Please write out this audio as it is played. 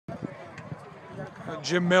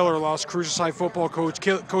Jim Miller, Las Cruces High football coach.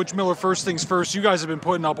 Coach Miller, first things first, you guys have been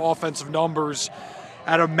putting up offensive numbers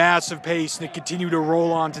at a massive pace and they continue to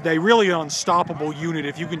roll on today. Really an unstoppable unit,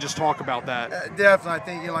 if you can just talk about that. Definitely. I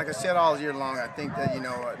think, like I said all year long, I think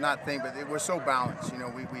that, we're so balanced.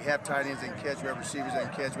 We have tight ends that can catch, we have receivers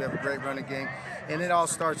that can catch, we have a great running game. And it all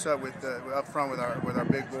starts up with up front with our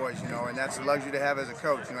big boys, and that's a luxury to have as a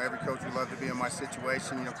coach. Every coach would love to be in my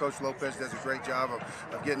situation. Coach Lopez does a great job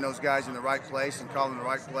of getting those guys in the right place and calling the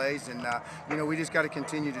right plays. And, we just got to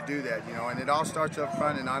continue to do that, and it all starts up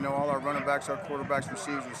front. And I know all our running backs, our quarterbacks,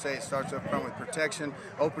 receivers will say it starts up front with protection,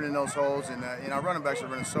 opening those holes. And, our running backs are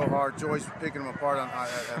running so hard. Joy's picking them apart on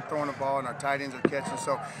throwing the ball, and our tight ends are catching.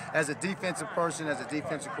 So as a defensive person, as a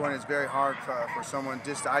defensive coordinator, it's very hard for someone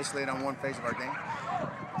just to isolate on one phase of our game.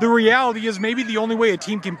 The reality is maybe the only way a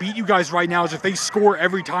team can beat you guys right now is if they score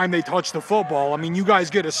every time they touch the football. I mean, you guys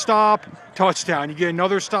get a stop, touchdown. You get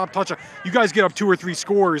another stop, touchdown. You guys get up 2 or 3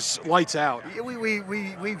 scores, lights out.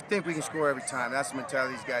 We think we can score every time. That's the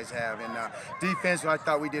mentality these guys have. And defense, I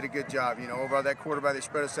thought we did a good job. Over that quarterback, they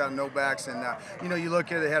spread us out, no backs. And, you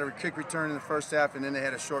look at it, they had a kick return in the first half, and then they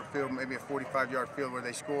had a short field, maybe a 45-yard field where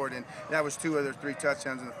they scored. And that was 2 of their 3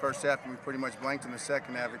 touchdowns in the first half, and we pretty much blanked in the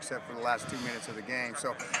second half except for the last 2 minutes of the game.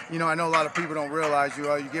 So, I know a lot of people don't realize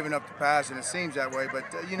you're giving up the pass, and it seems that way. But,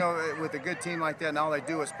 with a good team like that and all they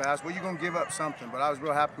do is pass, well, you're going to give up something. But I was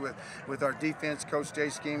real happy with our defense. Coach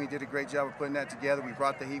Jay's scheme, he did a great job of putting that together. We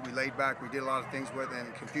brought the heat, we laid back, we did a lot of things with it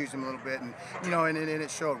and confused them a little bit. And, and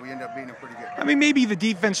it showed. We ended up beating them pretty good. I mean, maybe the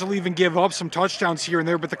defense will even give up some touchdowns here and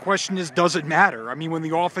there, but the question is, does it matter? I mean, when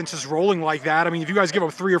the offense is rolling like that, I mean, if you guys give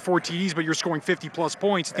up 3 or 4 TDs, but you're scoring 50-plus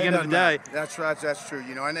points at the end of the day. That's right. That's true.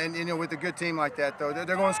 And with a good team like that, though,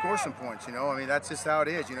 they're going to score some points. I mean, that's just how it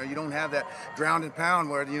is. You don't have that ground and pound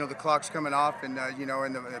where the clock's coming off and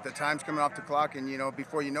and the time's coming off the clock, and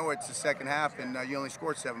before you know it, it's the second half, and you only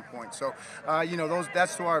scored 7 points. So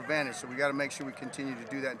that's to our advantage. So we got to make sure we continue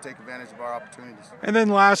to do that and take advantage of our opportunities. And then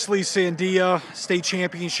lastly, Sandia state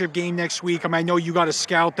championship game next week. I mean, I know you got to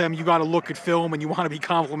scout them, you got to look at film, and you want to be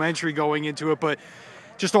complimentary going into it, but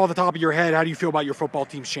just off the top of your head, how do you feel about your football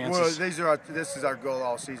team's chances? Well, this is our goal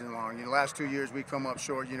all season long. Last 2 years we come up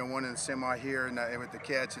short. One in the semi here and with the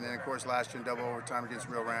catch, and then of course last year in double overtime against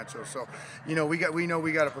Rio Rancho. So, we know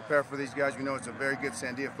we got to prepare for these guys. We know it's a very good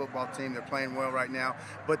Sandia football team. They're playing well right now,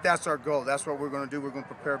 but that's our goal. That's what we're going to do. We're going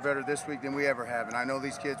to prepare better this week than we ever have, and I know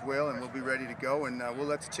these kids will, and we'll be ready to go. And we'll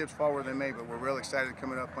let the chips fall where they may. But we're real excited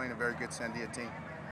coming up playing a very good Sandia team.